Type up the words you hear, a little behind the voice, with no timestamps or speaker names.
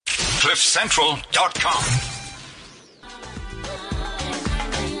CliffCentral.com.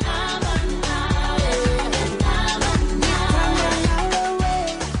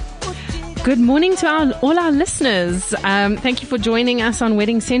 Good morning to all our listeners. Thank you for joining us on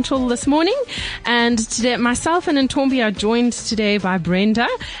Wedding Central this morning. And today, myself and Ntombi are joined today by Brenda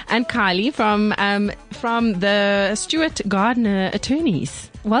and Kylie from the Stewart Gardner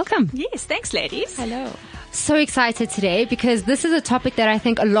Attorneys. Welcome. Yes, thanks, ladies. Hello. So excited today because this is a topic that I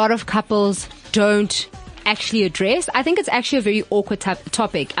think a lot of couples don't actually address. I think it's actually a very awkward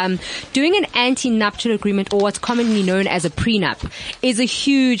topic. Doing an anti-nuptial agreement, or what's commonly known as a prenup, is a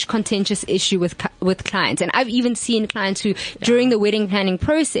huge contentious issue with clients. And I've even seen clients who, during the wedding planning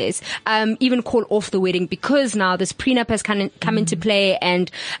process, even call off the wedding because now this prenup has come into play, and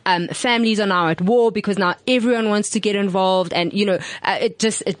families are now at war because now everyone wants to get involved, and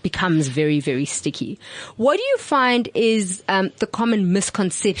it becomes very, very sticky. What do you find is the common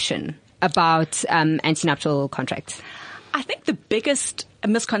misconception about antenuptial contracts? I think the biggest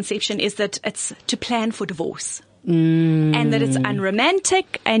misconception is that it's to plan for divorce. And that it's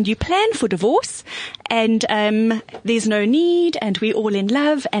unromantic and you plan for divorce and there's no need and we're all in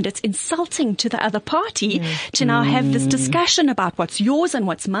love, and it's insulting to the other party to now have this discussion about what's yours and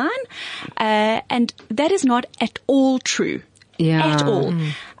what's mine. And that is not at all true. Yeah. At all.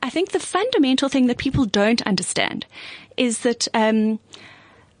 I think the fundamental thing that people don't understand is that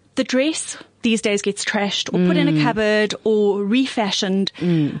the dress these days gets trashed or put in a cupboard or refashioned.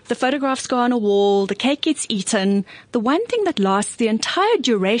 The photographs go on a wall. The cake gets eaten. The one thing that lasts the entire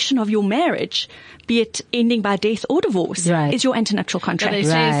duration of your marriage, be it ending by death or divorce, is your antenuptial contract. They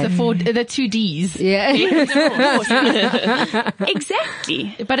say it's the 2 Ds. Yeah.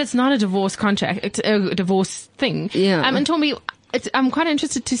 Exactly. But it's not a divorce contract. It's a divorce thing. Yeah. And Tommy, I'm quite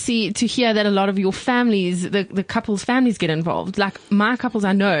interested to hear that a lot of your families, the couples' families get involved. Like my couples,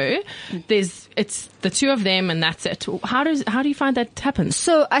 I know it's the two of them and that's it. How do you find that happens?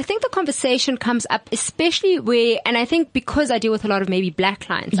 So I think the conversation comes up, especially where, and I think because I deal with a lot of maybe black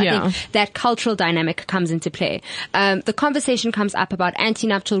clients, I think that cultural dynamic comes into play. The conversation comes up about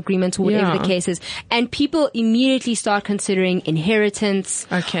antenuptial agreements or whatever the case is, and people immediately start considering inheritance,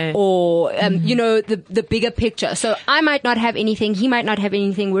 or the bigger picture. So I might not have anything. He might not have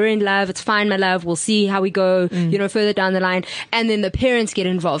anything. We're in love. It's fine, my love. We'll see how we go, further down the line. And then the parents get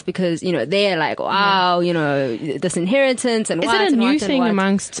involved because, they're like, wow, this inheritance and is it a new thing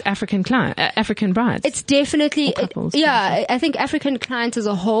amongst African brides? It's definitely, couples, I think African clients as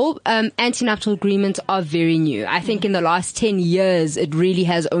a whole, antenuptial agreements are very new. I think in the last 10 years, it really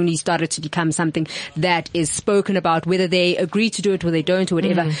has only started to become something that is spoken about, whether they agree to do it or they don't or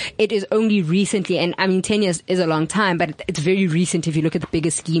whatever. It is only recently, and I mean, 10 years is a long time, but it's very recent if you look at the bigger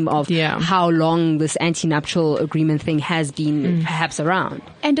scheme of how long this antenuptial agreement thing has been perhaps around.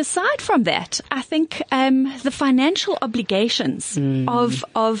 And aside from that, I think the financial obligations of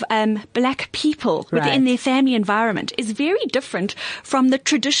black people within their family environment is very different from the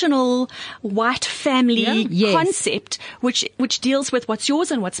traditional white family concept, which deals with what's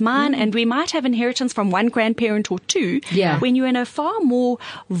yours and what's mine, and we might have inheritance from one grandparent or two. When you're in a far more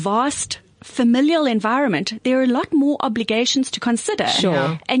vast familial environment, there are a lot more obligations to consider.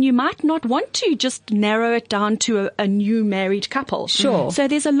 Sure. And you might not want to just narrow it down to a new married couple. Sure. So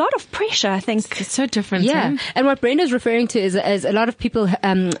there's a lot of pressure, I think. It's so different. Yeah. And what Brenda's referring to is a lot of people,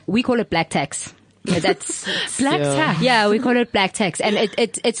 we call it black tax. That's black tax. Yeah, we call it black tax, and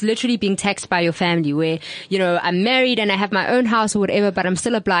it's literally being taxed by your family. Where I'm married and I have my own house or whatever, but I'm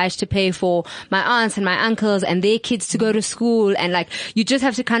still obliged to pay for my aunts and my uncles and their kids to go to school, and like you just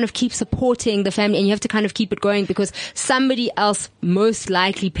have to kind of keep supporting the family, and you have to kind of keep it going because somebody else most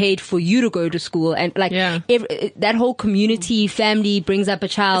likely paid for you to go to school, and like that whole community family brings up a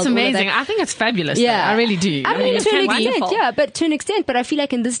child. It's amazing. I think it's fabulous. Yeah, I really do. I mean, to an extent, to an extent. But I feel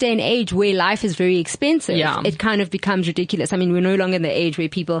like in this day and age where life is very expensive, it kind of becomes ridiculous. I mean, we're no longer in the age where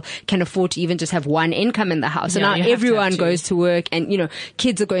people can afford to even just have one income in the house. So now everyone goes to work, and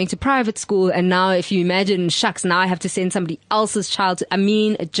kids are going to private school, and now if you imagine, shucks, now I have to send somebody else's child to, I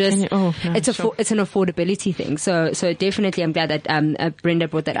mean, it's an affordability thing. So definitely I'm glad that Brenda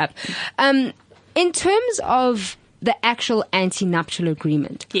brought that up. In terms of the actual antenuptial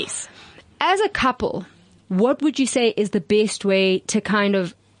agreement, yes, as a couple, what would you say is the best way to kind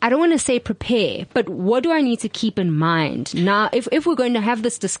of I don't want to say prepare, but what do I need to keep in mind? Now, if we're going to have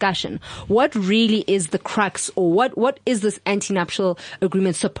this discussion, what really is the crux, or what is this anti-nuptial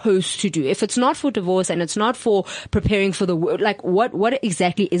agreement supposed to do? If it's not for divorce and it's not for preparing for the world, like what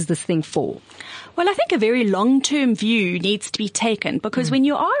exactly is this thing for? Well, I think a very long-term view needs to be taken, because when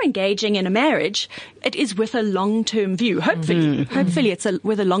you are engaging in a marriage, it is with a long-term view. Hopefully it's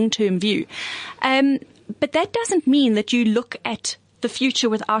with a long-term view. But that doesn't mean that you look at the future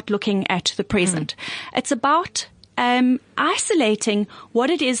without looking at the present. It's about isolating what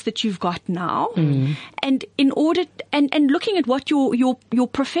it is that you've got now, and in order and looking at what your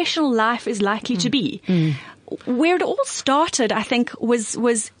professional life is likely to be. Where it all started, I think,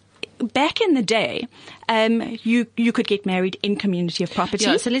 was back in the day, you could get married in community of property.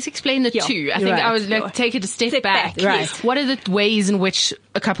 Yeah, so let's explain the two. I think I would take it a step back. Right. Yes. What are the ways in which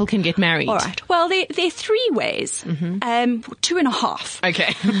a couple can get married? All right. Well, there are 3 ways. 2.5.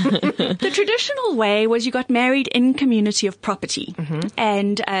 Okay. The traditional way was you got married in community of property,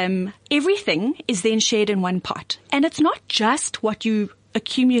 and everything is then shared in one pot. And it's not just what you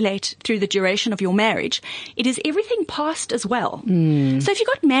accumulate through the duration of your marriage. It is everything past as well. So if you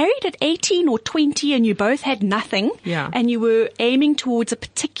got married at 18 or 20 and you both had nothing, and you were aiming towards a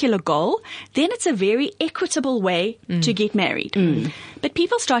particular goal, then it's a very equitable way to get married. But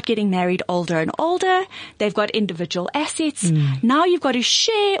people start getting married older and older. They've got individual assets. Now you've got to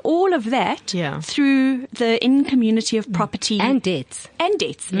share all of that through the in-community of property. And debts.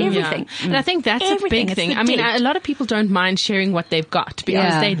 Everything. And I think that's a big thing. I mean, a lot of people don't mind sharing what they've got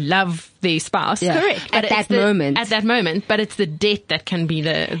because they love their spouse. Correct. But At that moment, but it's the debt that can be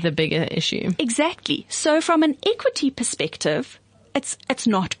the bigger issue. Exactly. So from an equity perspective, it's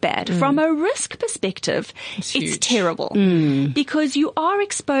not bad. From a risk perspective, it's terrible, because you are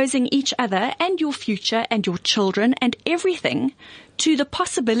exposing each other and your future and your children and everything to the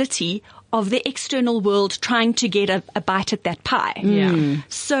possibility of the external world trying to get a bite at that pie.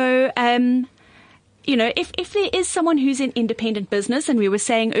 So, if there is someone who's in independent business, and we were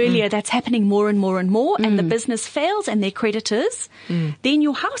saying earlier that's happening more and more and more, and the business fails and their creditors, then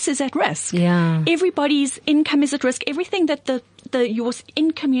your house is at risk. Everybody's income is at risk. Everything that your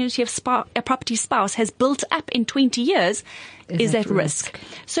in community of property spouse has built up in 20 years is at risk.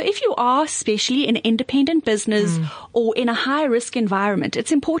 So if you are especially in an independent business or in a high risk environment,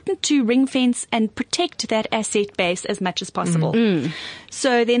 it's important to ring fence and protect that asset base as much as possible.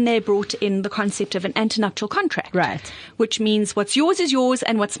 So then they brought in the concept of an antenuptial contract, which means what's yours is yours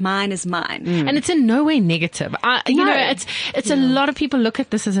and what's mine is mine. And it's in no way negative. It's a lot of people look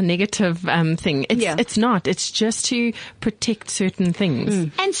at this as a negative thing. It's not. It's just to protect certain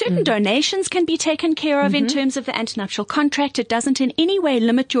things. And certain donations can be taken care of in terms of the antenuptial contract. It doesn't in any way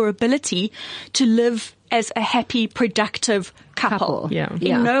limit your ability to live as a happy, productive couple.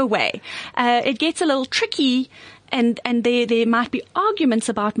 In no way. It gets a little tricky, and there might be arguments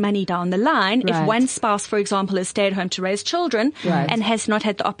about money down the line if one spouse, for example, has stayed home to raise children and has not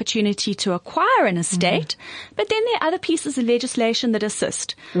had the opportunity to acquire an estate. But then there are other pieces of legislation that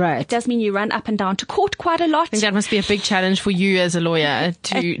assist. It does mean you run up and down to court quite a lot. I think that must be a big challenge for you as a lawyer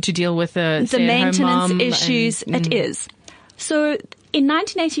to deal with the maintenance issues. It is. So in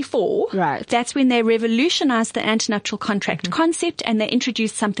 1984, that's when they revolutionized the antenuptial contract concept, and they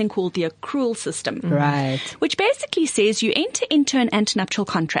introduced something called the accrual system. Which basically says you enter into an antenuptial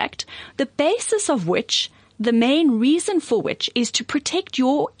contract, the basis of which, the main reason for which, is to protect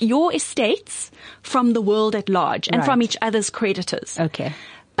your estates from the world at large and from each other's creditors.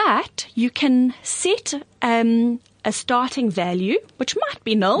 But you can set a starting value, which might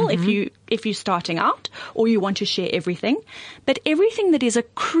be null if you're starting out or you want to share everything. But everything that is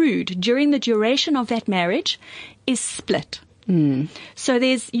accrued during the duration of that marriage is split. So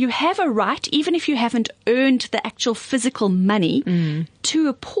you have a right, even if you haven't earned the actual physical money, to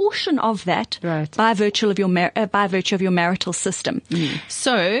a portion of that by virtue of your marital system.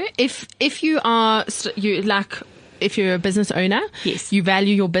 So if you are if you're a business owner, you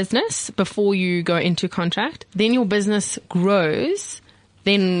value your business before you go into contract, then your business grows,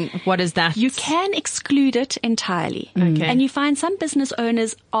 then what is that? You can exclude it entirely. And you find some business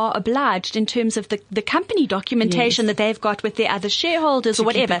owners are obliged in terms of the company documentation that they've got with their other shareholders or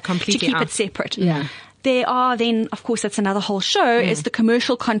whatever to keep it separate. There are then, of course, that's another whole show, is the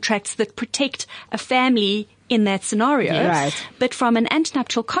commercial contracts that protect a family in that scenario. But from an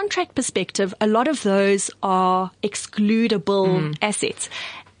antenuptial contract perspective, a lot of those are excludable assets.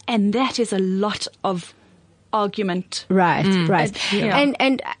 And that is a lot of argument. Right. Yeah.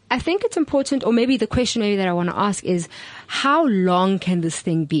 And I think it's important, or maybe the question maybe that I want to ask is, how long can this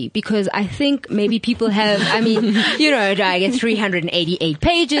thing be? Because I think maybe people have, I mean, do I get 388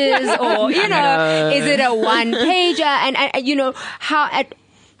 pages, or, is it a one pager? And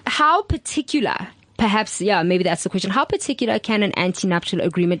how particular, perhaps, maybe that's the question. How particular can an anti-nuptial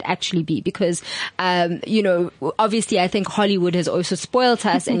agreement actually be? Because, obviously I think Hollywood has also spoiled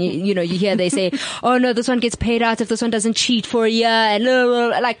us, and you hear they say, oh no, this one gets paid out if this one doesn't cheat for a year, and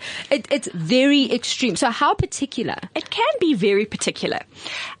like, it's very extreme. So how particular? It can be very particular.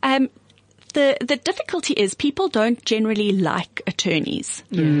 The difficulty is people don't generally like attorneys.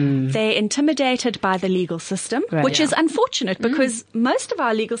 They're intimidated by the legal system, which is unfortunate because most of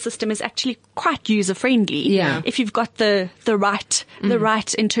our legal system is actually quite user-friendly if you've got the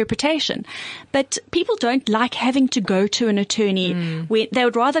right interpretation. But people don't like having to go to an attorney. They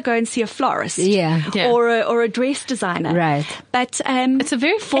would rather go and see a florist or a dress designer. Right. But it's a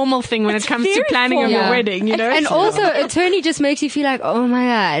very formal thing when it comes to planning of your wedding, And also, attorney just makes you feel like, oh my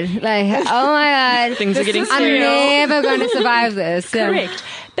God, like, oh my God, things are getting I'm serious. never going to survive this. Correct.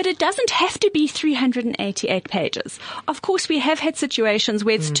 But it doesn't have to be 388 pages. Of course, we have had situations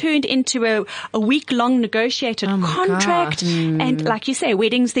where it's turned into a week-long negotiated contract. And like you say,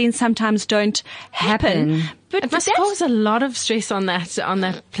 weddings then sometimes don't happen. But it must cause a lot of stress on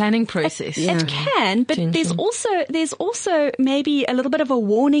that planning process. It can, but there's also maybe a little bit of a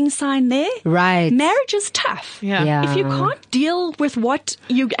warning sign there. Right. Marriage is tough. Yeah. If you can't deal with what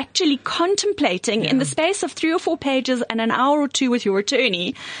you're actually contemplating in the space of 3 or 4 pages and an hour or 2 with your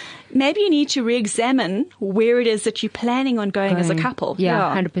attorney, maybe you need to re-examine where it is that you're planning on going as a couple.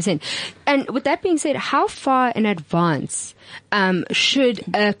 Yeah, 100%. And with that being said, how far in advance should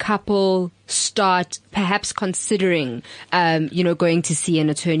a couple start perhaps considering, going to see an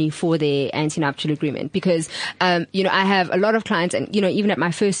attorney for their anti-nuptial agreement? Because, I have a lot of clients, and, even at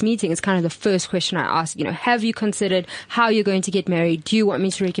my first meeting, it's kind of the first question I ask, have you considered how you're going to get married? Do you want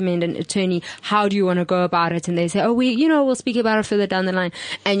me to recommend an attorney? How do you want to go about it? And they say, oh, we'll speak about it further down the line.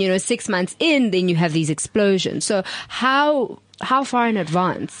 And, 6 months in, then you have these explosions. So how far in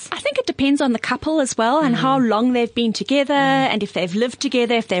advance? I think it depends on the couple as well, and how long they've been together, and if they've lived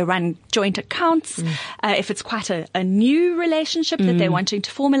together, if they run joint accounts, if it's quite a new relationship that they're wanting to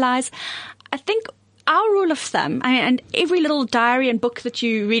formalize. I think our rule of thumb, and every little diary and book that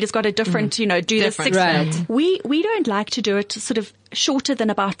you read has got a different, do this 6 months. We don't like to do it sort of shorter than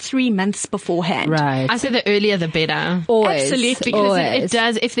about 3 months beforehand. Right. I say the earlier the better. Always. Absolutely. Because it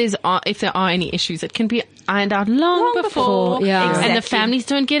does, if there are any issues, it can be ironed out long before. Yeah. Exactly. And the families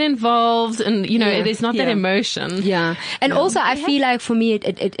don't get involved, and, there's not that emotion. Yeah. And also I feel like for me,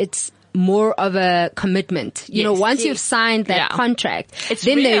 it's more of a commitment. Once you've signed that contract,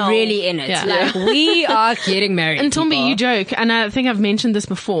 then real. they're really in it. Yeah. Like, we are getting married. And Tombi, people. you joke, and I think I've mentioned this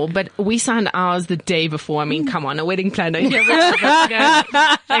before, but we signed ours the day before. I mean, come on, a wedding planner. They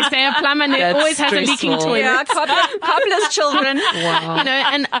say a plumber always has a leaking toilet. Yeah, cobbler's children. Wow.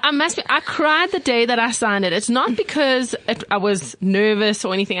 And I cried the day that I signed it. It's not because I was nervous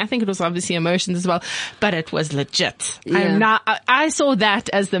or anything. I think it was obviously emotions as well, but it was legit. Yeah. I saw that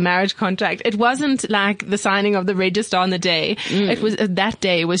as the marriage contract. It wasn't like the signing of the register on the day. It was that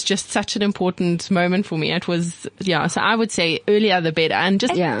day was just such an important moment for me. It was so I would say earlier the better, and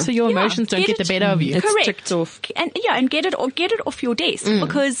just so your emotions don't get the better of you. Correct. It's ticked off. And get it off your desk,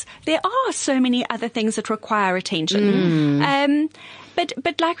 because there are so many other things that require attention.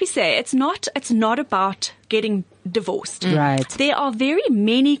 But like we say, it's not about getting divorced. Right. There are very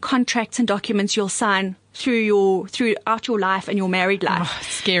many contracts and documents you'll sign throughout your life and your married life. Oh,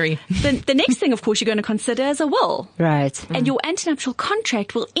 scary. The next thing, of course, you're going to consider is a will. Right. And your antenuptial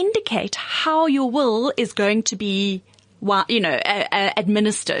contract will indicate how your will is going to be,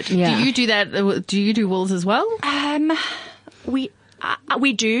 administered. Yeah. Do you do that? Do you do wills as well? We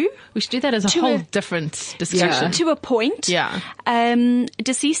do. We should do that as a whole different discussion. To a point. Yeah.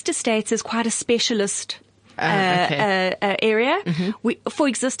 Deceased estates is quite a specialist area. For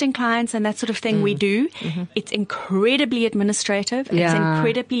existing clients and that sort of thing, we do. It's incredibly administrative. It's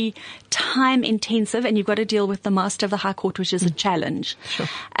incredibly time intensive, and you've got to deal with the Master of the High Court, which is a challenge. Sure.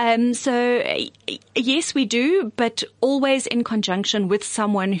 So yes, we do, but always in conjunction with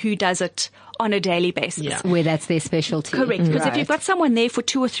someone who does it on a daily basis. Yeah. Where that's their specialty. Correct. Because if you've got someone there for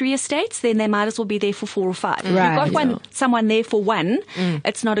 2 or 3 estates, then they might as well be there for 4 or 5. If you've got someone there for one,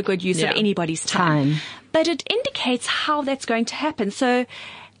 it's not a good use of anybody's time. But it indicates how that's going to happen. So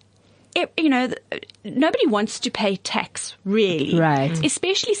nobody wants to pay tax, really. Right.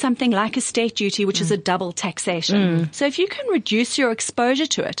 Especially something like estate duty, which is a double taxation. So if you can reduce your exposure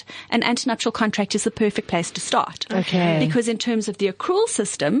to it, an antenuptial contract is the perfect place to start. Okay. Because in terms of the accrual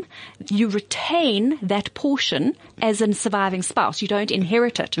system, you retain that portion as a surviving spouse. You don't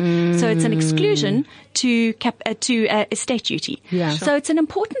inherit it. So it's an exclusion to estate duty. Yeah. So it's an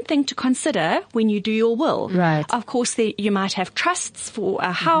important thing to consider when you do your will. Right. Of course, you might have trusts for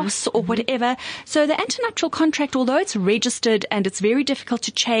a house or whatever. So the antenuptial contract, although it's registered and it's very difficult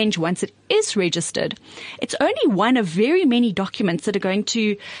to change once it is registered, it's only one of very many documents that are going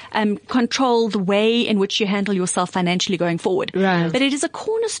to control the way in which you handle yourself financially going forward. Right. But it is a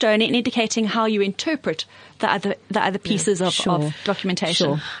cornerstone in indicating how you interpret the other pieces of documentation.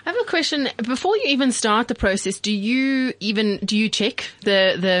 Sure. I have a question. Before you even start the process, do you check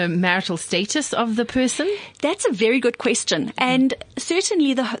the marital status of the person? That's a very good question. And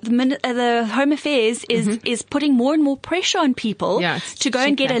certainly the Home Affairs is putting more and more pressure on people to go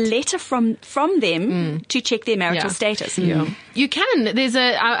and get a letter from them to check their marital status. Yeah. You can. There's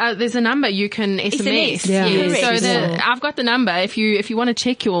a number you can SMS. Yeah. Yes. So I've got the number. If you want to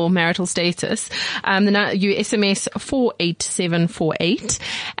check your marital status, you SMS 48748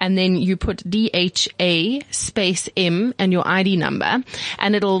 and then you put DHA space M and your ID number,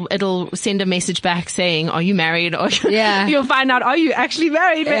 and it'll send a message back saying, "Are you married?" Or you'll find out, are you actually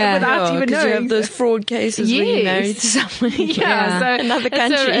married without even knowing. You have those fraud cases when you're married to someone. So another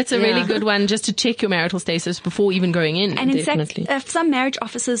country. It's a really good one just to check your marital status before even going in. And in fact, some marriage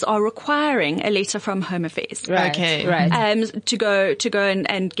officers are requiring a letter from Home Affairs. Right. Okay. Right. To go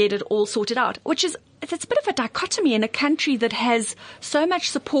and get it all sorted out, which is, it's a bit of a dichotomy in a country that has so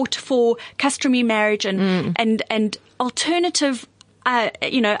much support for customary marriage and alternative,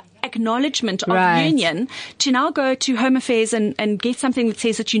 acknowledgement of union, to now go to Home Affairs and get something that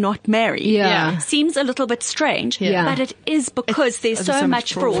says that you're not married. Seems a little bit strange, but it is because there's so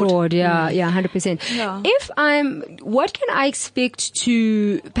much fraud. 100%. Yeah. What can I expect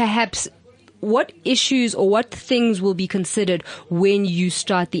to perhaps, what issues or what things will be considered when you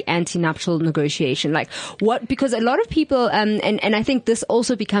start the antenuptial negotiation? Like because a lot of people, and I think this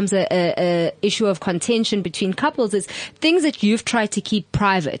also becomes a issue of contention between couples, is things that you've tried to keep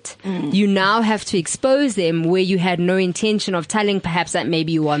private. You now have to expose them where you had no intention of telling, perhaps that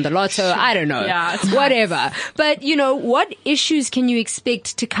maybe you won the lotto. I don't know. Whatever. But, what issues can you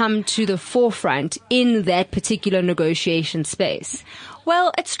expect to come to the forefront in that particular negotiation space?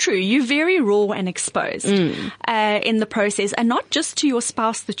 Well, it's true. You're very raw and exposed in the process, and not just to your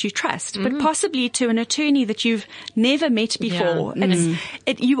spouse that you trust, but possibly to an attorney that you've never met before.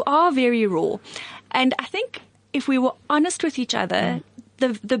 You are very raw. And I think if we were honest with each other,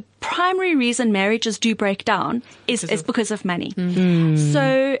 the primary reason marriages do break down is because of money.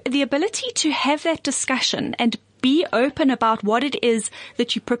 So the ability to have that discussion and be open about what it is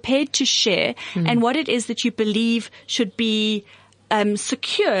that you're prepared to share and what it is that you believe should be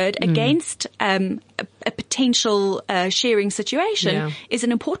secured against a potential sharing situation is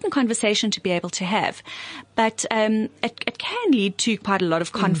an important conversation to be able to have. But it can lead to quite a lot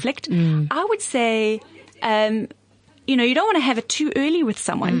of conflict. I would say, you don't want to have it too early with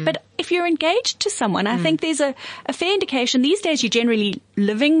someone. But if you're engaged to someone, I think there's a fair indication. These days, you're generally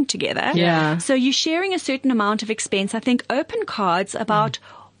living together. Yeah. So you're sharing a certain amount of expense. I think open cards about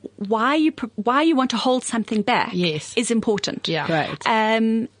why you want to hold something back is important. Right.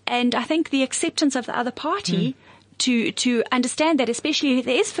 And I think the acceptance of the other party to understand that, especially if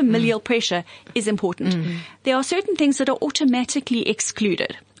there is familial pressure, is important. There are certain things that are automatically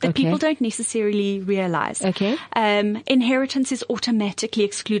excluded that people don't necessarily realize. Okay. Inheritance is automatically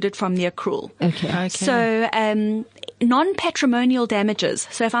excluded from the accrual. Okay. So, non-patrimonial damages.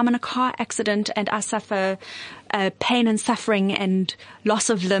 So if I'm in a car accident and I suffer pain and suffering and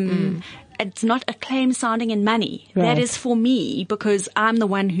loss of limb, it's not a claim sounding in money. Right. That is for me because I'm the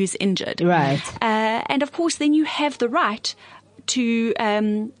one who's injured. Right. And of course, then you have the right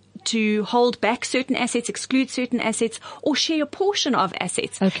to hold back certain assets, exclude certain assets, or share a portion of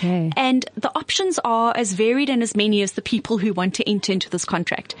assets. Okay. And the options are as varied and as many as the people who want to enter into this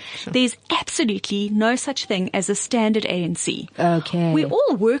contract. Sure. There's absolutely no such thing as a standard ANC. Okay. We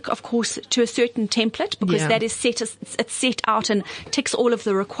all work, of course, to a certain template because that is it's set out and ticks all of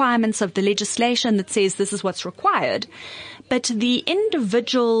the requirements of the legislation that says this is what's required. But the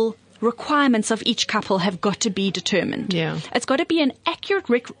individual requirements of each couple have got to be determined. Yeah. It's got to be an accurate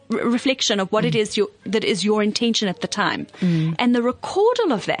reflection of what it is that is your intention at the time. And the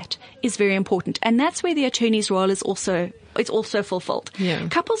recordal of that is very important. And that's where the attorney's role is also also fulfilled. Yeah.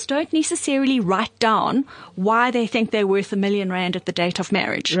 Couples don't necessarily write down why they think they're worth R1 million at the date of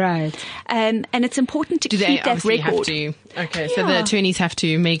marriage. Right. And it's important to Do keep they that obviously record. have to? Okay, so the attorneys have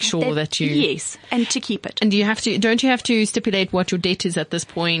to make sure that you. Yes, and to keep it. And don't you have to stipulate what your debt is at this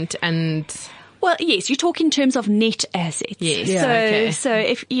point and. Well, yes, you talk in terms of net assets. Yes. So, Yeah. Okay. so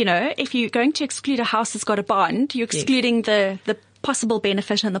if you're going to exclude a house that's got a bond, you're excluding the possible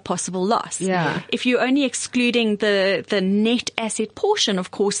benefit and the possible loss. Yeah. If you're only excluding the net asset portion,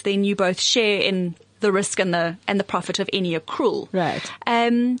 of course, then you both share in the risk and the profit of any accrual. Right.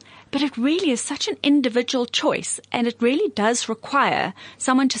 But it really is such an individual choice, and it really does require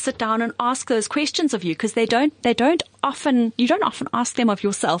someone to sit down and ask those questions of you, because you don't often ask them of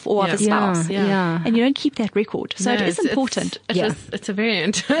yourself or of a spouse. Yeah. And you don't keep that record. So it is important. It's a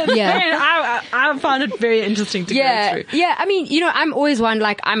very Yeah. I found it very interesting to go through. Yeah. I mean, I'm always one,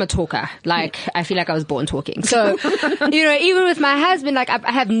 I'm a talker. I feel like I was born talking. So, even with my husband,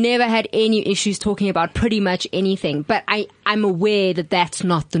 I have never had any issues talking about pretty much anything, but I'm aware that that's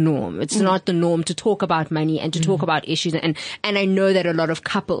not the norm. It's not the norm to talk about money and to talk about issues. And I know that a lot of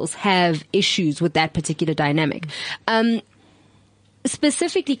couples have issues with that particular dynamic.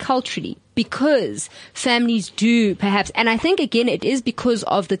 Specifically culturally, because families do perhaps, and I think again it is because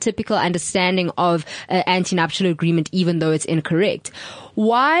of the typical understanding of anti-nuptial agreement, even though it's incorrect.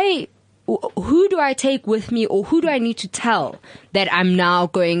 Who do I take with me, or who do I need to tell that I'm now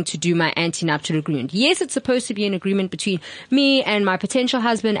going to do my anti-nuptial agreement? Yes, it's supposed to be an agreement between me and my potential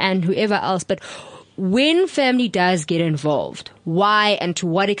husband and whoever else, but when family does get involved, why and to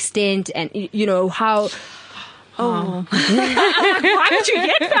what extent, and how... Oh. Why would you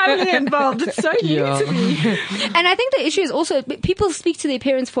get family involved? It's so new to me. And I think the issue is also people speak to their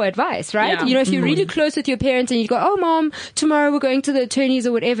parents for advice, right? Yeah. If you're really close with your parents and you go, "Oh, mom, tomorrow we're going to the attorneys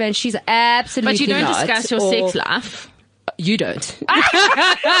or whatever," and she's absolutely But you don't not, discuss your sex life. You don't.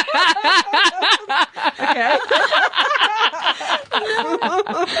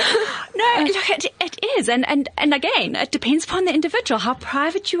 No, look, it is, and again, it depends upon the individual, how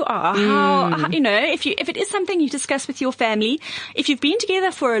private you are, how if it is something you discuss with your family, if you've been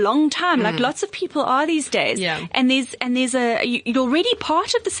together for a long time, like lots of people are these days, and you're already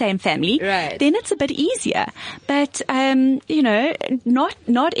part of the same family, right? Then it's a bit easier, but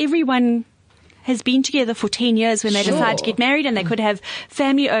not everyone has been together for 10 years when they decide to get married, and they could have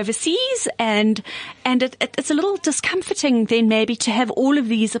family overseas, and it's a little discomforting then maybe to have all of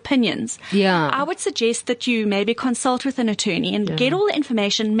these opinions. Yeah. I would suggest that you maybe consult with an attorney and get all the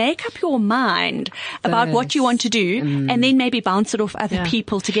information, make up your mind about what you want to do, and then maybe bounce it off other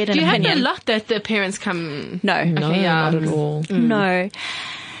people to get an opinion. Do you have a lot that the parents come? No. Okay, not at all. No.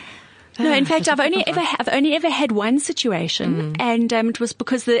 No, in fact, I've only ever had one situation, and it was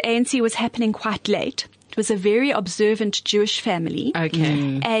because the ANC was happening quite late. It was a very observant Jewish family.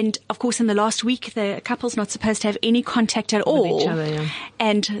 Okay. And of course, in the last week, the couple's not supposed to have any contact at all. With each other, yeah.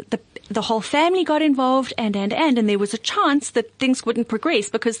 And the whole family got involved, and there was a chance that things wouldn't progress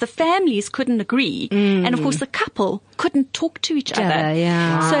because the families couldn't agree, and of course the couple couldn't talk to each other.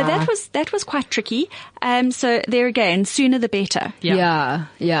 Yeah. So that was quite tricky. So there again, sooner the better. Yeah,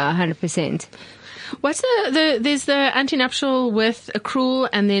 100%. What's there's the anti-nuptial with accrual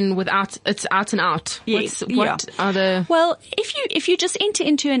and then without, it's out and out. Yes. What are the... Well, if you just enter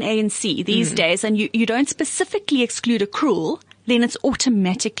into an ANC these days and you don't specifically exclude accrual, then it's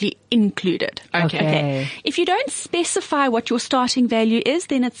automatically included. Okay. If you don't specify what your starting value is,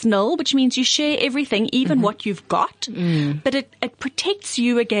 then it's nil, which means you share everything, even what you've got, but it protects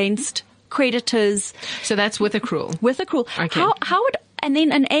you against creditors. So that's with accrual. With accrual. Okay. And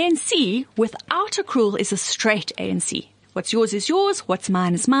then an ANC without accrual is a straight ANC. What's yours is yours. What's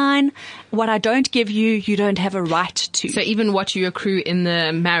mine is mine. What I don't give you, you don't have a right to. So even what you accrue in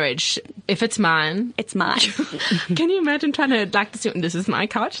the marriage, if it's mine, it's mine. Can you imagine trying to this is my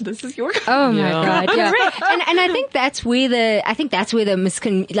couch, this is your couch. Oh my God. Yeah. And I think that's where the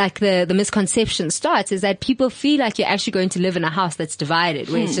misconception starts, is that people feel like you're actually going to live in a house that's divided,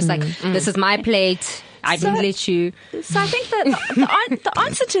 where it's just like, this is my plate. I didn't let you. So I think that the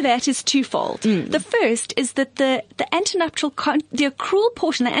answer to that is twofold. The first is that the antenuptial the accrual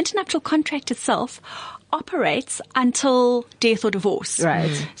portion, the antenuptial contract itself, operates until death or divorce.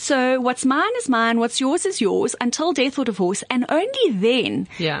 Right. So what's mine is mine, what's yours is yours until death or divorce, and only then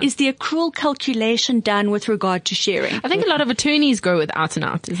is the accrual calculation done with regard to sharing. I think a lot of attorneys go with out and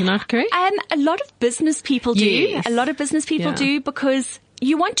out. Isn't that correct? A lot of business people do. Yes. A lot of business people do, because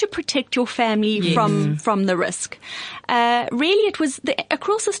you want to protect your family from the risk. Really, it was the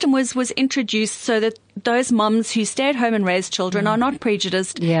accrual system was introduced so that those mums who stay at home and raise children are not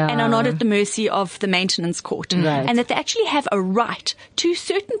prejudiced and are not at the mercy of the maintenance court, and that they actually have a right to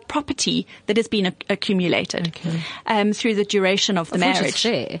certain property that has been accumulated through the duration of the marriage,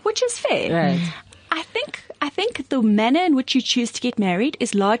 which is fair. Right. I think the manner in which you choose to get married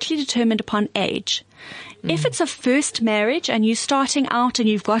is largely determined upon age. If it's a first marriage and you're starting out and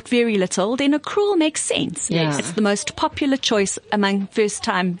you've got very little, then accrual makes sense. Yeah. It's the most popular choice among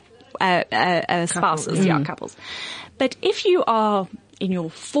first-time spouses, couples. But if you are in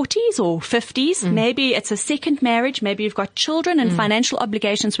your 40s or 50s, maybe it's a second marriage, maybe you've got children and financial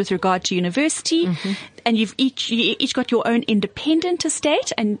obligations with regard to university, and you each got your own independent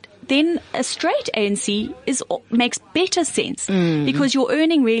estate, and then a straight ANC makes better sense because your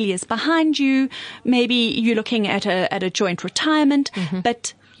earning really is behind you. Maybe you're looking at a joint retirement,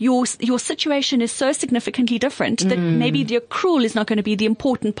 but your situation is so significantly different that maybe the accrual is not going to be the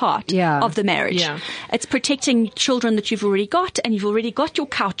important part of the marriage. Yeah. It's protecting children that you've already got, and you've already got your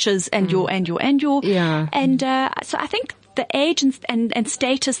couches and your so I think the age and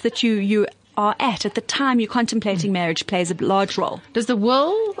status that you are at the time you're contemplating marriage plays a large role. Does the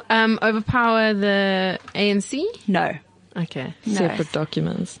will overpower the ANC? No. Okay. No. Separate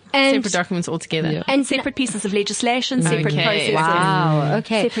documents. Separate documents altogether. Yeah. And separate pieces of legislation, separate processes. Wow.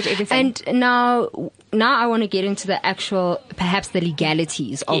 Okay. Separate everything. And now I want to get into the actual, perhaps the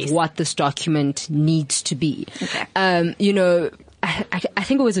legalities of what this document needs to be. Okay. I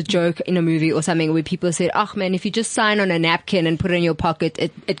think it was a joke in a movie or something where people said, "Oh man, if you just sign on a napkin and put it in your pocket,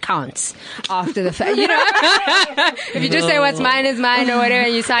 it counts after the fact." If you just say what's mine is mine or whatever,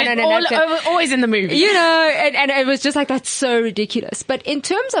 and you sign on a napkin, always in the movie, and it was just like, that's so ridiculous. But in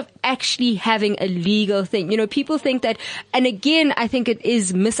terms of actually having a legal thing, people think that, and again, I think it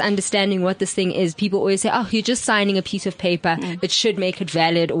is misunderstanding what this thing is. People always say, "Oh, you're just signing a piece of paper; it should make it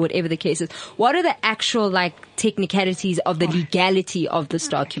valid," or whatever the case is. What are the actual technicalities of the legality of this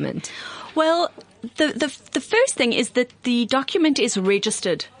document? Well, the first thing is that the document is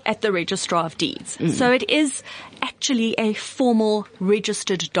registered at the Registrar of Deeds. So it is actually a formal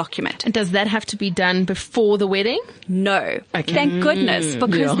registered document. And does that have to be done before the wedding? No. Okay. Thank goodness,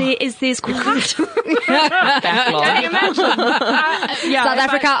 because there's quite South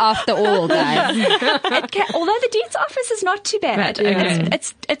Africa after all, guys. Although the deeds office is not too bad. Right.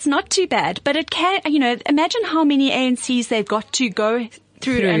 It's not too bad, but it can, imagine how many ANCs they've got to go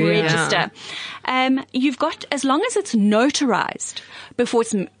through and register. You've got, as long as it's notarized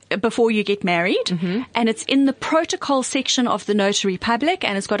before you get married, and it's in the protocol section of the Notary Public,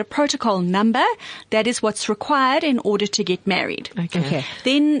 and it's got a protocol number, that is what's required in order to get married. Okay.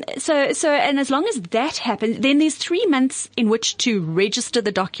 Then, and as long as that happens, then there's 3 months in which to register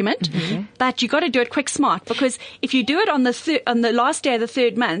the document, but you got to do it quick smart, because if you do it on the last day of the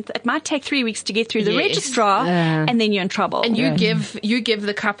 3rd month, it might take 3 weeks to get through the registrar, and then you're in trouble. And you give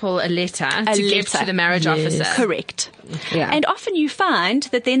the couple a letter to give to the marriage officer. Correct. Yeah. And often you find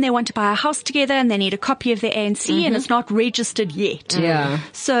that then they want to buy a house together and they need a copy of their ANC and it's not registered yet. Yeah.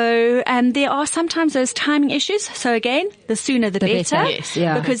 So there are sometimes those timing issues. So again, the sooner the better. Yes.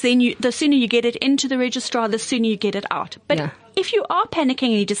 Yeah. Because then the sooner you get it into the registrar, the sooner you get it out. But if you are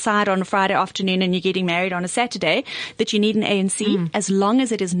panicking and you decide on a Friday afternoon and you're getting married on a Saturday that you need an ANC, as long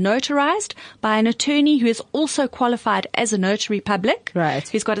as it is notarized by an attorney who is also qualified as a notary public,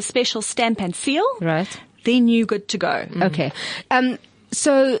 who's got a special stamp and seal, then you're good to go. Okay.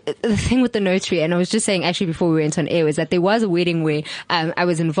 So the thing with the notary, and I was just saying actually before we went on air, was that there was a wedding where I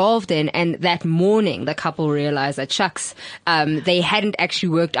was involved in, and that morning the couple realized that shucks, they hadn't actually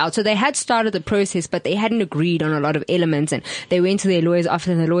worked out. So they had started the process, but they hadn't agreed on a lot of elements, and they went to their lawyer's office,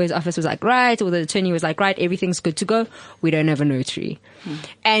 and the lawyer's office was like, right, or the attorney was like, right, everything's good to go. We don't have a notary.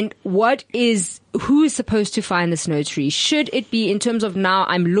 And who is supposed to find this notary? Should it be in terms of now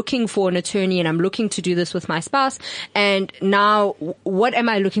I'm looking for an attorney and I'm looking to do this with my spouse, and now what am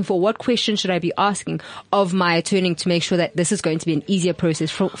I looking for? What questions should I be asking of my attorney to make sure that this is going to be an easier process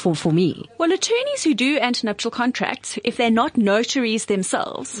for me? Well, attorneys who do antenuptial contracts, if they're not notaries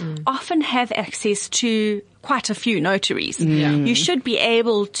themselves, often have access to quite a few notaries. You should be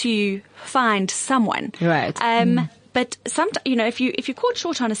able to find someone. Right. But sometimes, if you're caught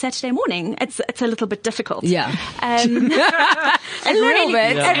short on a Saturday morning, it's a little bit difficult. Yeah. A little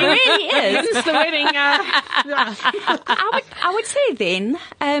bit. It really is. It's the wedding. I would say then,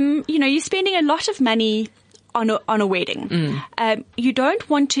 you're spending a lot of money on a wedding. You don't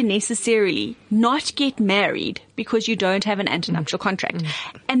want to necessarily not get married because you don't have an antenuptial contract.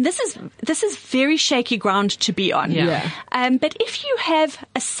 And this is very shaky ground to be on. Yeah. But if you have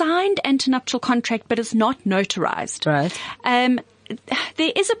a signed antenuptial contract but it's not notarized, Right.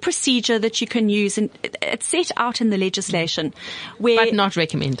 there is a procedure that you can use, and it's set out in the legislation, where But not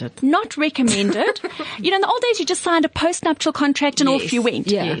recommended. not recommended. In the old days, you just signed a postnuptial contract and off you went.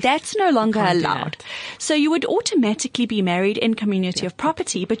 Yeah. That's no longer Can't do allowed. that. So you would automatically be married in community of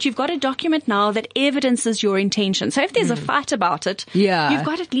property, but you've got a document now that evidences your intention. So if there's a fight about it, Yeah. you've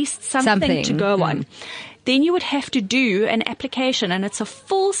got at least something to go on. Then you would have to do an application, and it's a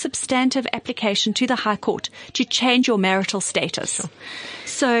full substantive application to the High Court to change your marital status.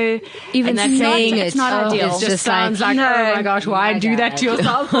 So Even it's saying it's not ideal. It just sounds like, No. oh my gosh, why do that to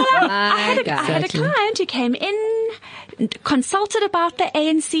yourself? I had a client who came in, consulted about the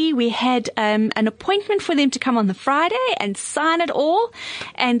ANC. We had an appointment for them to come on the Friday and sign it all.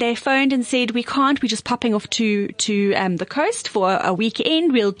 And they phoned and said, we can't. We're just popping off to the coast for a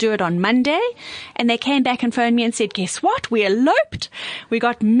weekend. We'll do it on Monday. And they came back and phoned me and said, guess what? We eloped. We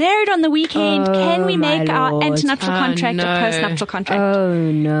got married on the weekend. Can we my make our Lord. antenuptial contract no. a postnuptial contract?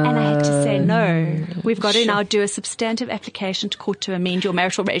 Oh no. And I had to say, no, we've got to now do a substantive application to court to amend your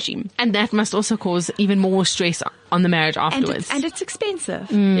marital regime. And that must also cause even more stress on the marriage afterwards. And it's expensive.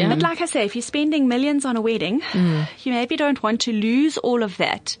 But like I say, if you're spending millions on a wedding, you maybe don't want to lose all of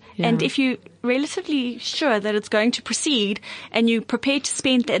that. Yeah. And if you're relatively sure that it's going to proceed and you're prepared to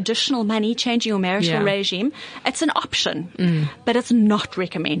spend the additional money changing your marital regime, it's an option. But it's not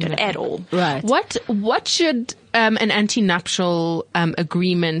recommended at all. Right. What should an antenuptial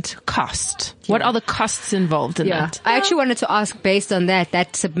agreement cost? What are the costs involved in that? I actually wanted to ask, based on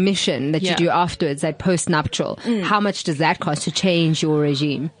that submission that you do afterwards, that post-nuptial, how much does that cost to change your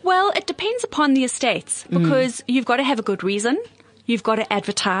regime? Well, it depends upon the estates, because you've got to have a good reason. You've got to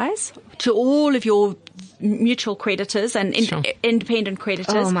advertise to all of your mutual creditors and independent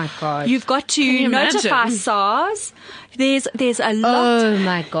creditors. Oh my God. You've got to you notify imagine? SARS. There's a lot. Oh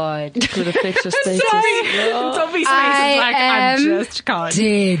my God. Could affect your status. Tommy's face I is like, I am just can't.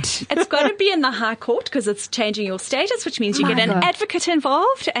 Dead. It's got to be in the High Court because it's changing your status, which means you get an advocate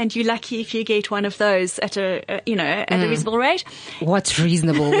involved, and you're lucky if you get one of those at a reasonable rate. What's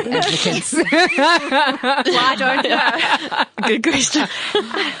reasonable advocates? Well, I don't know. Good question.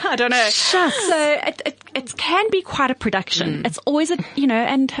 I don't know. So it can be quite a production. It's always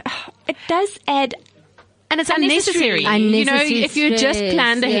and it does add. And it's unnecessary. Unnecessary If you just stress,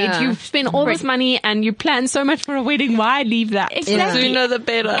 planned ahead, yeah. you've spent all this money and you plan so much for a wedding. Why leave that? Exactly. Sooner the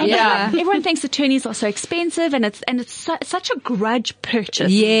better. And Yeah. everyone thinks attorneys are so expensive, and it's such a grudge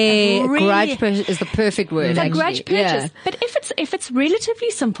purchase. Yeah, Really- grudge purchase is the perfect word. It's a actually. grudge purchase. But if it's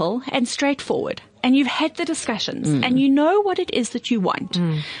relatively simple and straightforward, and you've had the discussions, and you know what it is that you want,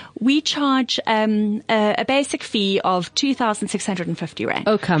 we charge a basic fee of 2,650 rand.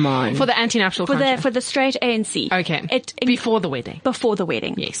 Oh, come on. For the antenuptial contract. For the straight ANC. Okay. Before the wedding. Before the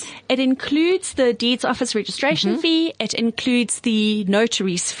wedding. Yes. It includes the deeds office registration fee. It includes the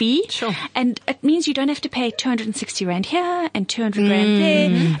notary's fee. Sure. And it means you don't have to pay 260 rand here and 200 rand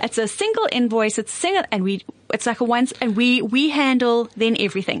there. It's a single invoice. It's single, and it's like a once, and we handle then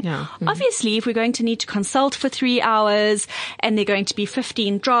everything. Yeah. Obviously, if we're going to need to consult for 3 hours and there are going to be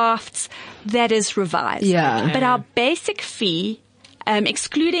 15 drafts, that is revised. Yeah. But our basic fee,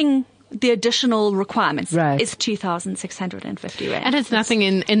 excluding the additional requirements, Right. is 2,650 rand. And it's nothing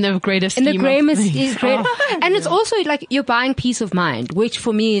in the greatest in the scheme of greatest things. is great. And it's also like you're buying peace of mind, which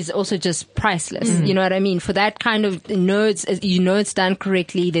for me is also just priceless. You know what I mean? For that kind of it's done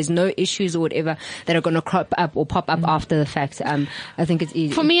correctly. There's no issues or whatever that are going to crop up or pop up after the fact. I think it's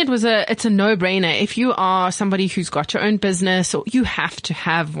easy. For me, it's a no-brainer. If you are somebody who's got your own business, or you have to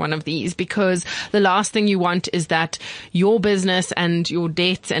have one of these, because the last thing you want is that your business and your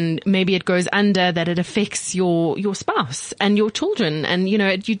debts, and maybe it goes under, that it affects your spouse and your children, and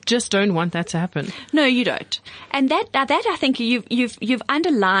you just don't want that to happen. No, you don't. And that I think you've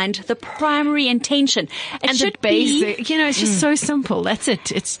underlined the primary intention. It And should the basic, it's just so simple. That's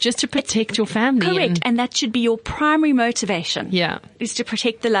it. It's just to protect your family. correct, and that should be your primary motivation. Yeah. Is to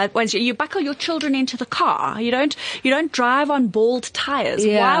protect the loved ones. You buckle your children into the car. You don't drive on bald tires.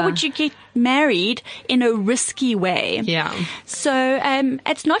 Yeah. Why would you get married in a risky way? Yeah. So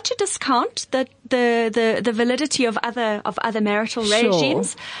it's not to discount the validity of other marital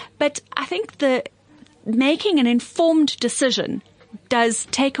regimes, but I think making an informed decision does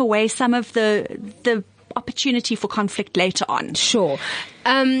take away some of the opportunity for conflict later on. Sure.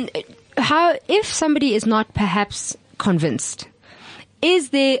 If somebody is not perhaps convinced, is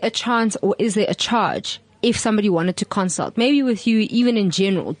there a chance or is there a charge if somebody wanted to consult, maybe with you, even in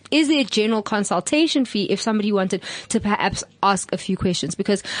general? Is there a general consultation fee if somebody wanted to perhaps ask a few questions?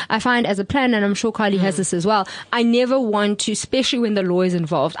 Because I find as a planner, and I'm sure Carly has this as well, I never want to, especially when the law is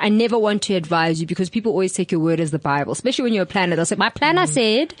involved, I never want to advise you, because people always take your word as the Bible, especially when you're a planner. They'll say, my planner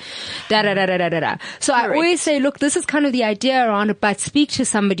said, da da da da da da da. So I always say, look, this is kind of the idea around it, but speak to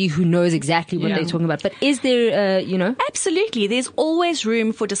somebody who knows exactly what they're talking about. But is there, Absolutely. There's always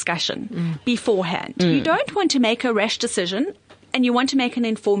room for discussion beforehand. You don't want to make a rash decision, and you want to make an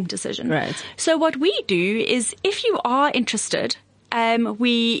informed decision. Right. So what we do is, if you are interested,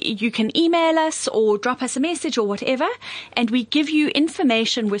 you can email us or drop us a message or whatever, and we give you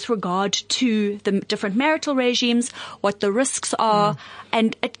information with regard to the different marital regimes, what the risks are,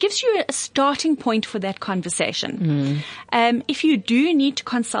 and it gives you a starting point for that conversation. If you do need to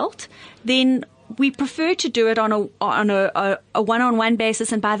consult, then we prefer to do it on a one-on-one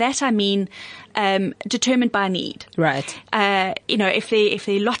basis, and by that I mean determined by need. Right. If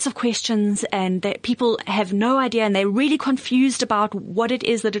there are lots of questions and that people have no idea and they're really confused about what it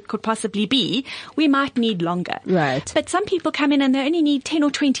is that it could possibly be, we might need longer. Right. But some people come in and they only need 10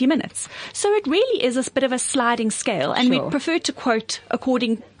 or 20 minutes. So it really is a bit of a sliding scale, and we prefer to quote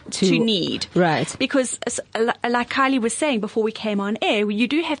according to need. Right. Because like Kylie was saying before we came on air, you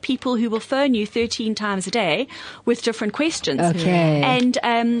do have people who will phone you 13 times a day with different questions. Okay.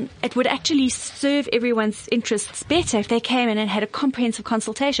 And it would actually serve everyone's interests better if they came in and had a comprehensive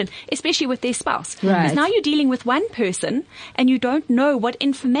consultation, especially with their spouse. Right. Because now you're dealing with one person and you don't know what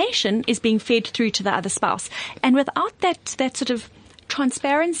information is being fed through to the other spouse. And without that sort of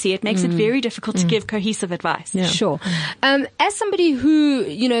transparency, it makes it very difficult to give cohesive advice. Yeah. Sure. As somebody who,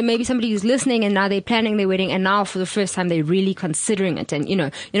 maybe somebody who's listening and now they're planning their wedding, and now for the first time they're really considering it, and you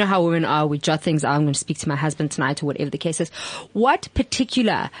know how women are, we jot things out, I'm going to speak to my husband tonight or whatever the case is. What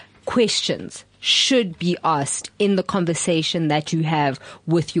particular questions should be asked in the conversation that you have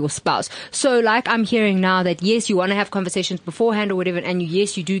with your spouse? So like I'm hearing now that yes, you want to have conversations beforehand or whatever, and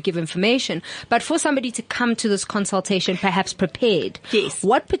yes, you do give information, but for somebody to come to this consultation perhaps prepared, yes,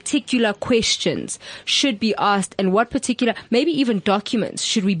 what particular questions should be asked, and what particular, maybe even documents,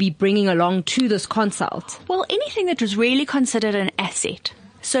 should we be bringing along to this consult? Well, anything that was really considered an asset.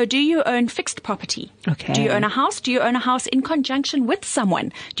 So do you own fixed property? Okay. Do you own a house? Do you own a house in conjunction with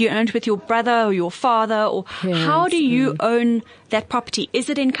someone? Do you own it with your brother or your father? Or how do you own that property?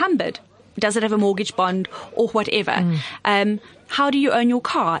 Is it encumbered? Does it have a mortgage bond or whatever? How do you own your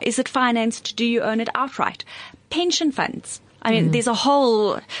car? Is it financed? Do you own it outright? Pension funds. I mean, there's a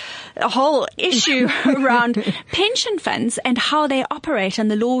whole issue around pension funds and how they operate, and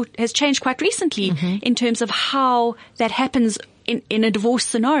the law has changed quite recently in terms of how that happens in a divorce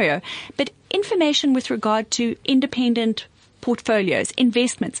scenario. But information with regard to independent portfolios,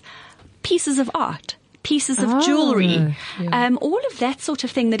 investments, pieces of art, pieces of jewelry, all of that sort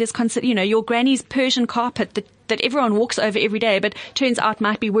of thing that is considered, your granny's Persian carpet that everyone walks over every day, but turns out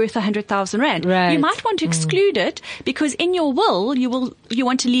might be worth 100,000 rand. Right. You might want to exclude it because in your will, you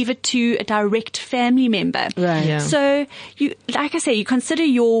want to leave it to a direct family member. Right. Yeah. So like I say, you consider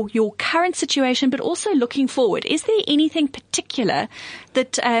your current situation, but also looking forward. Is there anything particular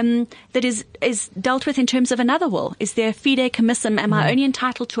that is dealt with in terms of another will? Is there a fide commissum? Am I only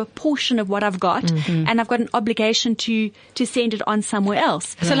entitled to a portion of what I've got, and I've got an obligation to send it on somewhere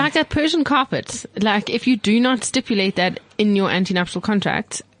else? So like that Persian carpet, like if you do not stipulate that in your antenuptial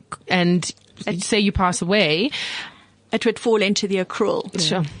contract and say you pass away, it would fall into the accrual.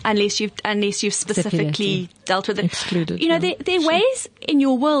 Sure. Unless you've specifically dealt with it. Excluded. There are ways in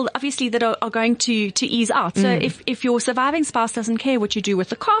your will, obviously, that are going to ease out. So if your surviving spouse doesn't care what you do with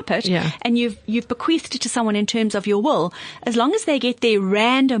the carpet, and you've bequeathed it to someone in terms of your will, as long as they get their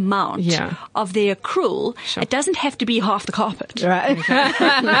rand amount of their accrual, it doesn't have to be half the carpet. Right.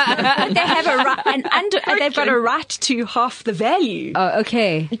 But they have a right, they've got a right to half the value. Oh,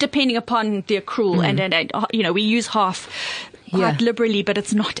 okay. Depending upon the accrual, and we use half quite liberally, but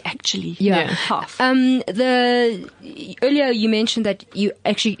it's not actually half. Earlier you mentioned that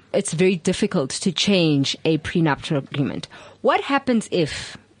it's very difficult to change a prenuptial agreement. What happens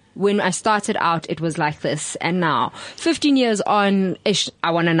if, when I started out, it was like this, and now 15 years on,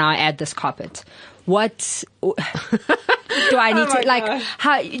 I want to now add this carpet? What do I need to, like,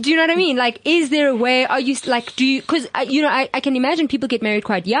 how, do you know what I mean? Like, is there a way, because, I can imagine people get married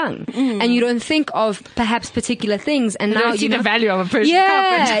quite young, and you don't think of perhaps particular things, and now you see the value of a Persian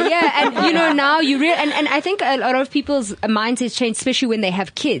carpet. And now you and I think a lot of people's mindsets change, especially when they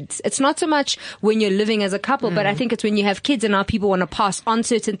have kids. It's not so much when you're living as a couple, but I think it's when you have kids and now people want to pass on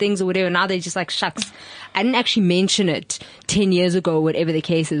certain things or whatever. Now they're just like, shucks, I didn't actually mention it 10 years ago, whatever the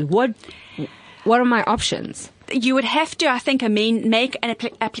case is. what are my options? You would have to, I think, make an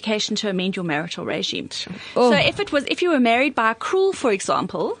application to amend your marital regime. Oh. So if you were married by accrual, for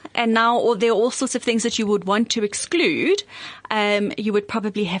example, and now there are all sorts of things that you would want to exclude, you would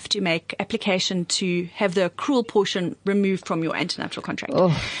probably have to make application to have the accrual portion removed from your antenuptial contract. Oh.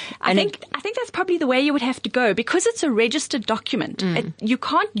 I think that's probably the way you would have to go, because it's a registered document. You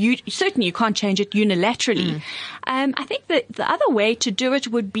can't change it unilaterally. I think that the other way to do it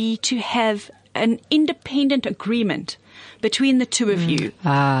would be to have an independent agreement between the two of you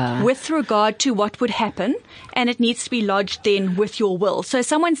with regard to what would happen, and it needs to be lodged then with your will. So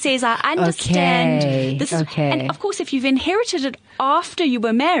someone says, I understand this. And of course, if you've inherited it after you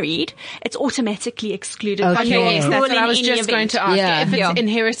were married, it's automatically excluded. That's what I was just going to ask. If it's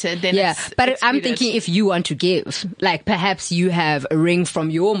inherited, then it's but excluded. I'm thinking if you want to give, like perhaps you have a ring from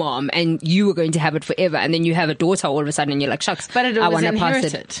your mom and you were going to have it forever, and then you have a daughter all of a sudden and you're like, shucks, but it I was want to pass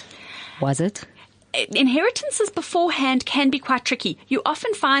inherited. it. Was it? Inheritances beforehand can be quite tricky. You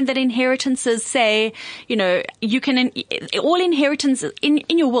often find that inheritances say, you can, all inheritances, in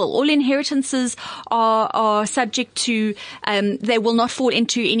your will, all inheritances are subject to, they will not fall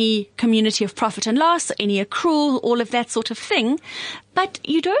into any community of profit and loss, any accrual, all of that sort of thing. But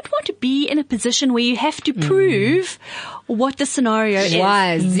you don't want to be in a position where you have to prove what the scenario is.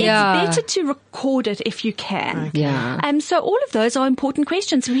 It's better to record it if you can. Okay. Yeah. So all of those are important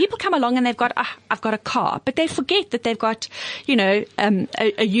questions. When people come along and they've got, I've got a car, but they forget that they've got,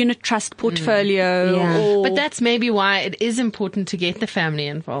 a unit trust portfolio. Yeah. But that's maybe why it is important to get the family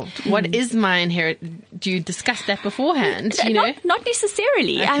involved. What is my inheritance? Do you discuss that beforehand? Not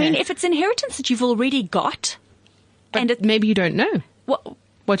necessarily. Okay. I mean, if it's inheritance that you've already got, but maybe you don't know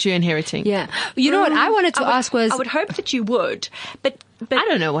what you're inheriting. Yeah. You know what I wanted to ask was... I would hope that you would, but I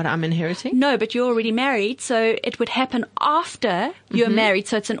don't know what I'm inheriting. No, but you're already married, so it would happen after you're married,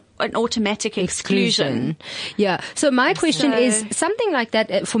 so it's an automatic exclusion. Yeah. So my question is, something like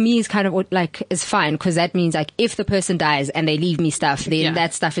that for me is kind of like, is fine, because that means like if the person dies and they leave me stuff, then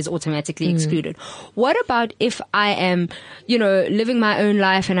that stuff is automatically excluded. What about if I am, living my own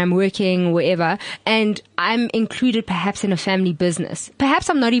life and I'm working wherever and I'm included perhaps in a family business? Perhaps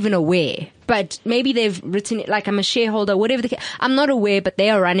I'm not even aware. But maybe they've written it like I'm a shareholder, whatever I'm not aware, but they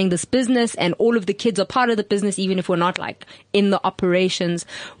are running this business and all of the kids are part of the business, even if we're not like in the operations.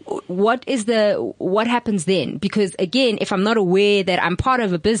 What happens then? Because again, if I'm not aware that I'm part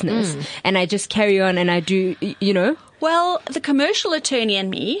of a business and I just carry on and I do, Well, the commercial attorney in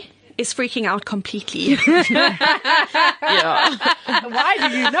me is freaking out completely. Why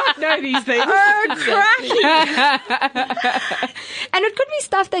do you not know these things? And it could be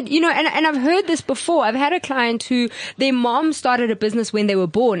stuff that, and I've heard this before. I've had a client who, their mom started a business when they were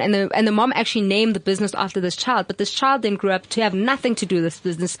born, and the mom actually named the business after this child, but this child then grew up to have nothing to do with this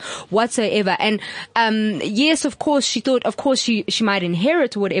business whatsoever. And, yes, of course, she thought, of course, she might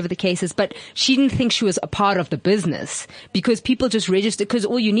inherit or whatever the case is, but she didn't think she was a part of the business because people just register, because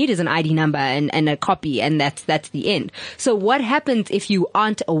all you need is an ID number and a copy, and that's the end. So what happens if you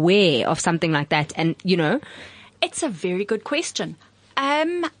aren't aware of something like that? And, It's a very good question.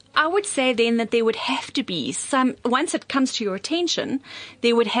 I would say then that there would have to be once it comes to your attention,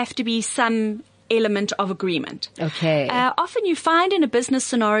 there would have to be some element of agreement. Okay. Often you find in a business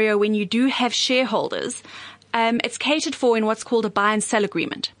scenario when you do have shareholders, it's catered for in what's called a buy and sell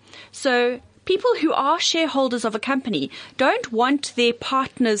agreement. So people who are shareholders of a company don't want their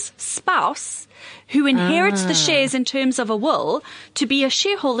partner's spouse who inherits the shares in terms of a will to be a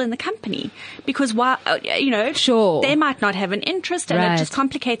shareholder in the company, because they might not have an interest, and it just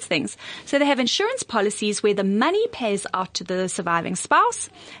complicates things. So they have insurance policies where the money pays out to the surviving spouse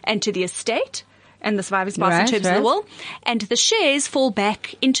and to the estate and the surviving spouse in terms of the will, and the shares fall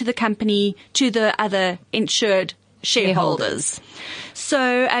back into the company to the other insured shareholders.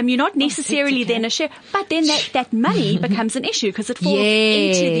 So you're not necessarily then a share, but then that money becomes an issue because it falls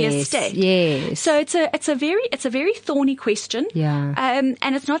into the estate. Yes. So it's a very thorny question. Yeah.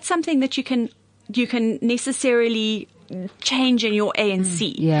 And it's not something that you can necessarily change in your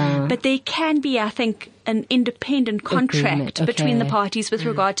ANC. Yeah. But there can be, I think, an independent contract between the parties with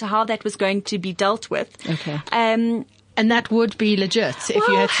regard to how that was going to be dealt with. Okay. And that would be legit if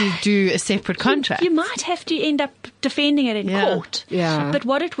you had to do a separate contract. You might have to end up defending it in court. Yeah. But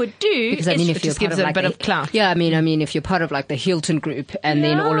what it would do because, if it you're just gives it a bit of clout. Yeah, I mean, if you're part of like the Hilton Group and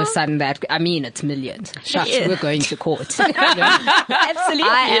then all of a sudden it's millions. Shucks, we're going to court. Absolutely.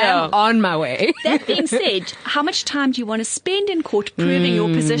 I am on my way. That being said, how much time do you want to spend in court proving your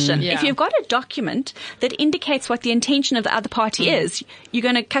position? Yeah. If you've got a document that indicates what the intention of the other party is, you're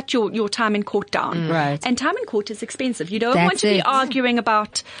going to cut your time in court down. Right. And time in court is expensive. expensive. You don't want to be arguing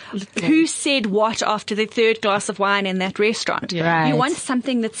about who said what after the third glass of wine in that restaurant. Right. You want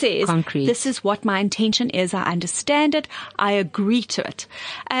something that says, concrete. This is what my intention is. I understand it. I agree to it.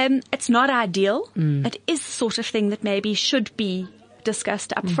 It's not ideal. It is the sort of thing that maybe should be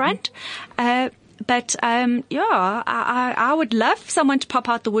discussed up front. But I would love someone to pop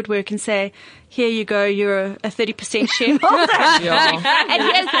out the woodwork and say, here you go, you're a 30% shareholder.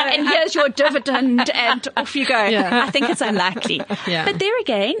 and here's your dividend, and off you go. I think it's unlikely. But there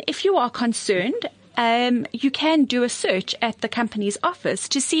again, if you are concerned, you can do a search at the company's office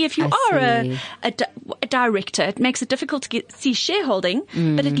to see if you are a director. It makes it difficult to see shareholding,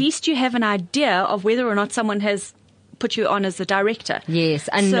 but at least you have an idea of whether or not someone has put you on as a director. Yes,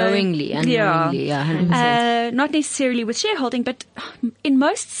 unknowingly. Not necessarily with shareholding, but in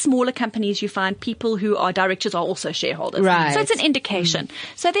most smaller companies you find people who are directors are also shareholders. Right. So it's an indication.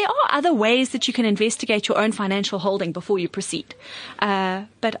 So there are other ways that you can investigate your own financial holding before you proceed.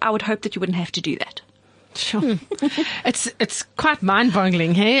 But I would hope that you wouldn't have to do that. Sure. It's quite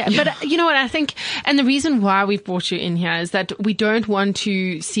mind-boggling, hey? But you know what, I think, and the reason why we've brought you in here is that we don't want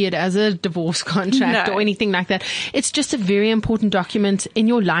to see it as a divorce contract or anything like that. It's just a very important document in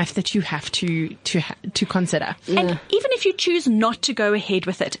your life that you have to consider. And even if you choose not to go ahead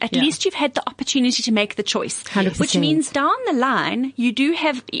with it, at least you've had the opportunity to make the choice. 100%. Which means down the line, you do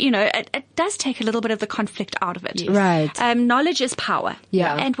have, it does take a little bit of the conflict out of it. Yes. Right. Knowledge is power.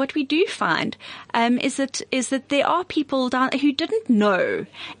 Yeah. And what we do find is that there are people who didn't know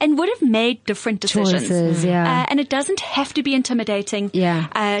and would have made different decisions. Choices, and it doesn't have to be intimidating.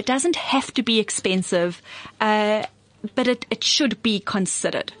 It doesn't have to be expensive. But it should be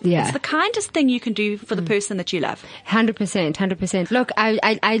considered. Yeah. It's the kindest thing you can do for the person that you love. 100%. Look,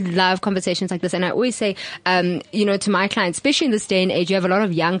 I love conversations like this, and I always say, to my clients, especially in this day and age, you have a lot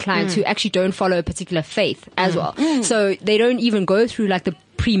of young clients who actually don't follow a particular faith as well. So they don't even go through like the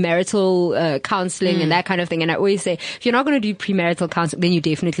premarital counseling and that kind of thing. And I always say, if you're not going to do premarital counseling, then you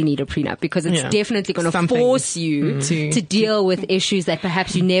definitely need a prenup, because it's definitely going to force you to deal with issues that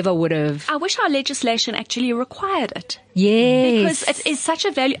perhaps you never would have. I wish our legislation actually required it. Yes. Because it is such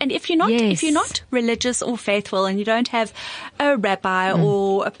a value. And if you're not religious or faithful and you don't have a rabbi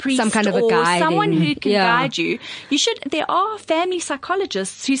or a priest, some kind of a guide, someone who can guide you, there are family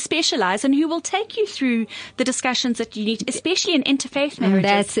psychologists who specialize and who will take you through the discussions that you need, especially in interfaith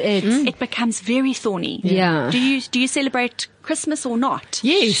marriages. That's it. It becomes very thorny. Yeah. Do you celebrate Christmas or not?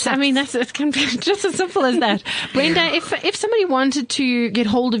 Yes, I mean it can be just as simple as that. Brenda, if somebody wanted to get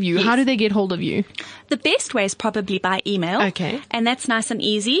hold of you, how do they get hold of you? The best way is probably by email. Okay. And that's nice and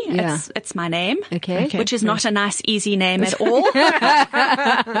easy. Yeah. It's my name. Okay. Which is not a nice, easy name at all.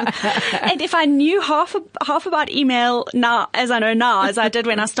 And if I knew half about email now, as I know now, as I did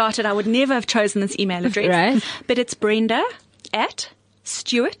when I started, I would never have chosen this email address. Right. But it's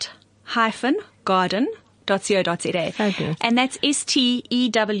Brenda@Stewart-Garden.co.za. Fabulous. And that's STEWART,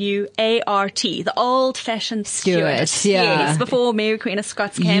 the old-fashioned Stewart. Yes, before Mary Queen of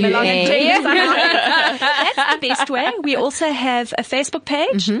Scots came along and changed That's the best way. We also have a Facebook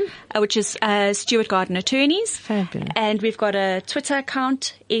page, which is Stewart Garden Attorneys. Fabulous. And we've got a Twitter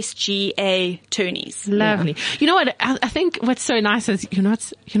account, SGA Attorneys. Lovely. You know what? I think what's so nice is you're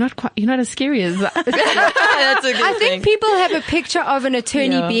not as scary as that. That's a good I think people have a picture of an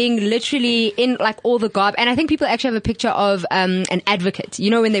attorney being literally in like all the garb, and I think people actually have a picture of an advocate.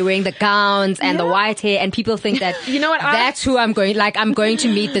 You know, when they're wearing the gowns and the white hair, and people think that that's who I'm going to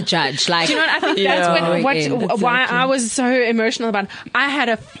meet the judge. Like, do you know what? I think that's why I was so emotional about it. I had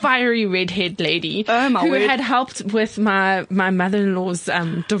a fiery redhead lady who had helped with my mother-in-law's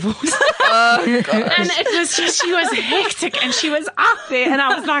divorce. Oh, gosh. And it was just, she was hectic and she was out there, and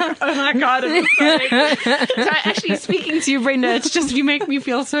I was like, oh my God. It was so hectic. So actually speaking to you, Brenda, it's just, you make me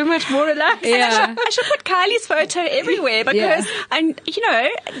feel so much more relaxed. I should put Kylie's photo everywhere, because the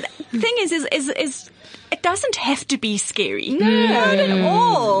thing is it doesn't have to be scary. No, not at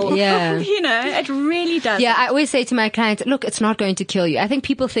all. Yeah. It really doesn't. Yeah, I always say to my clients, look, it's not going to kill you. I think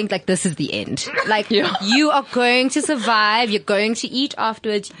people think like this is the end. Like you are going to survive, you're going to eat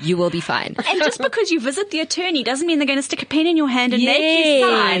afterwards, you will be fine. And just because you visit the attorney doesn't mean they're going to stick a pen in your hand and make you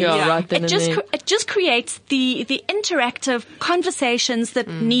sign. Right then It just creates the interactive conversations that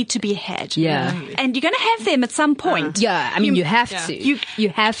need to be had. Yeah. And you're going to have them at some point. Yeah, I mean, you have to. You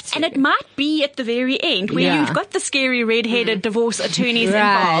have to. And it might be at the very end where you've got the scary red-headed divorce attorneys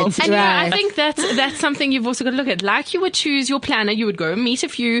involved. And I think that's something you've also got to look at. Like you would choose your planner, you would go meet a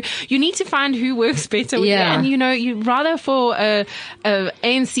few. You need to find who works better with you. And you rather for a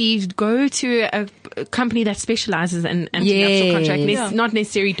ANC go to company that specializes in anti-nuptial contract, Yeah. not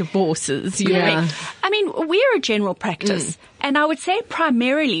necessarily divorces. You know? I mean, we're a general practice. And I would say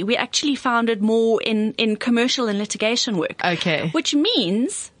primarily we actually found it more in commercial and litigation work. Okay. Which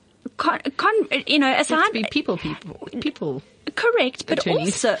means, as It's to I'm... be people. Correct,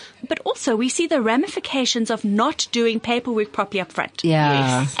 attorneys. but also we see the ramifications of not doing paperwork properly up front.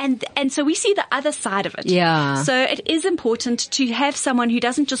 Yeah. And so we see the other side of it. Yeah. So it is important to have someone who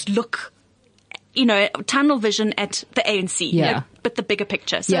doesn't just look, tunnel vision at the ANC, Yeah. but the bigger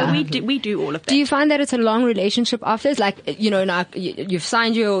picture. So Yeah. we do all of that. Do you find that it's a long relationship after? It's like, now you've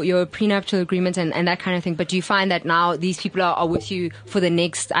signed your prenuptial agreement and that kind of thing, but do you find that now these people are with you for the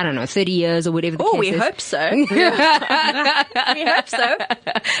next, 30 years or whatever the case is? we hope so. We hope so.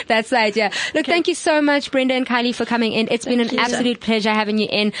 That's right, yeah. Look, thank you so much, Brenda and Kylie, for coming in. It's been an absolute pleasure having you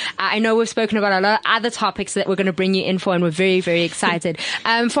in. I know we've spoken about a lot of other topics that we're going to bring you in for, and we're very, very excited.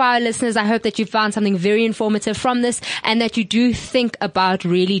 For our listeners, I hope that you found something very informative from this and that you do think about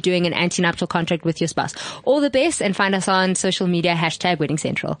really doing an anti-nuptial contract with your spouse. All the best, and find us on social media,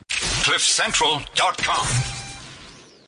 #WeddingCentral. CliffCentral.com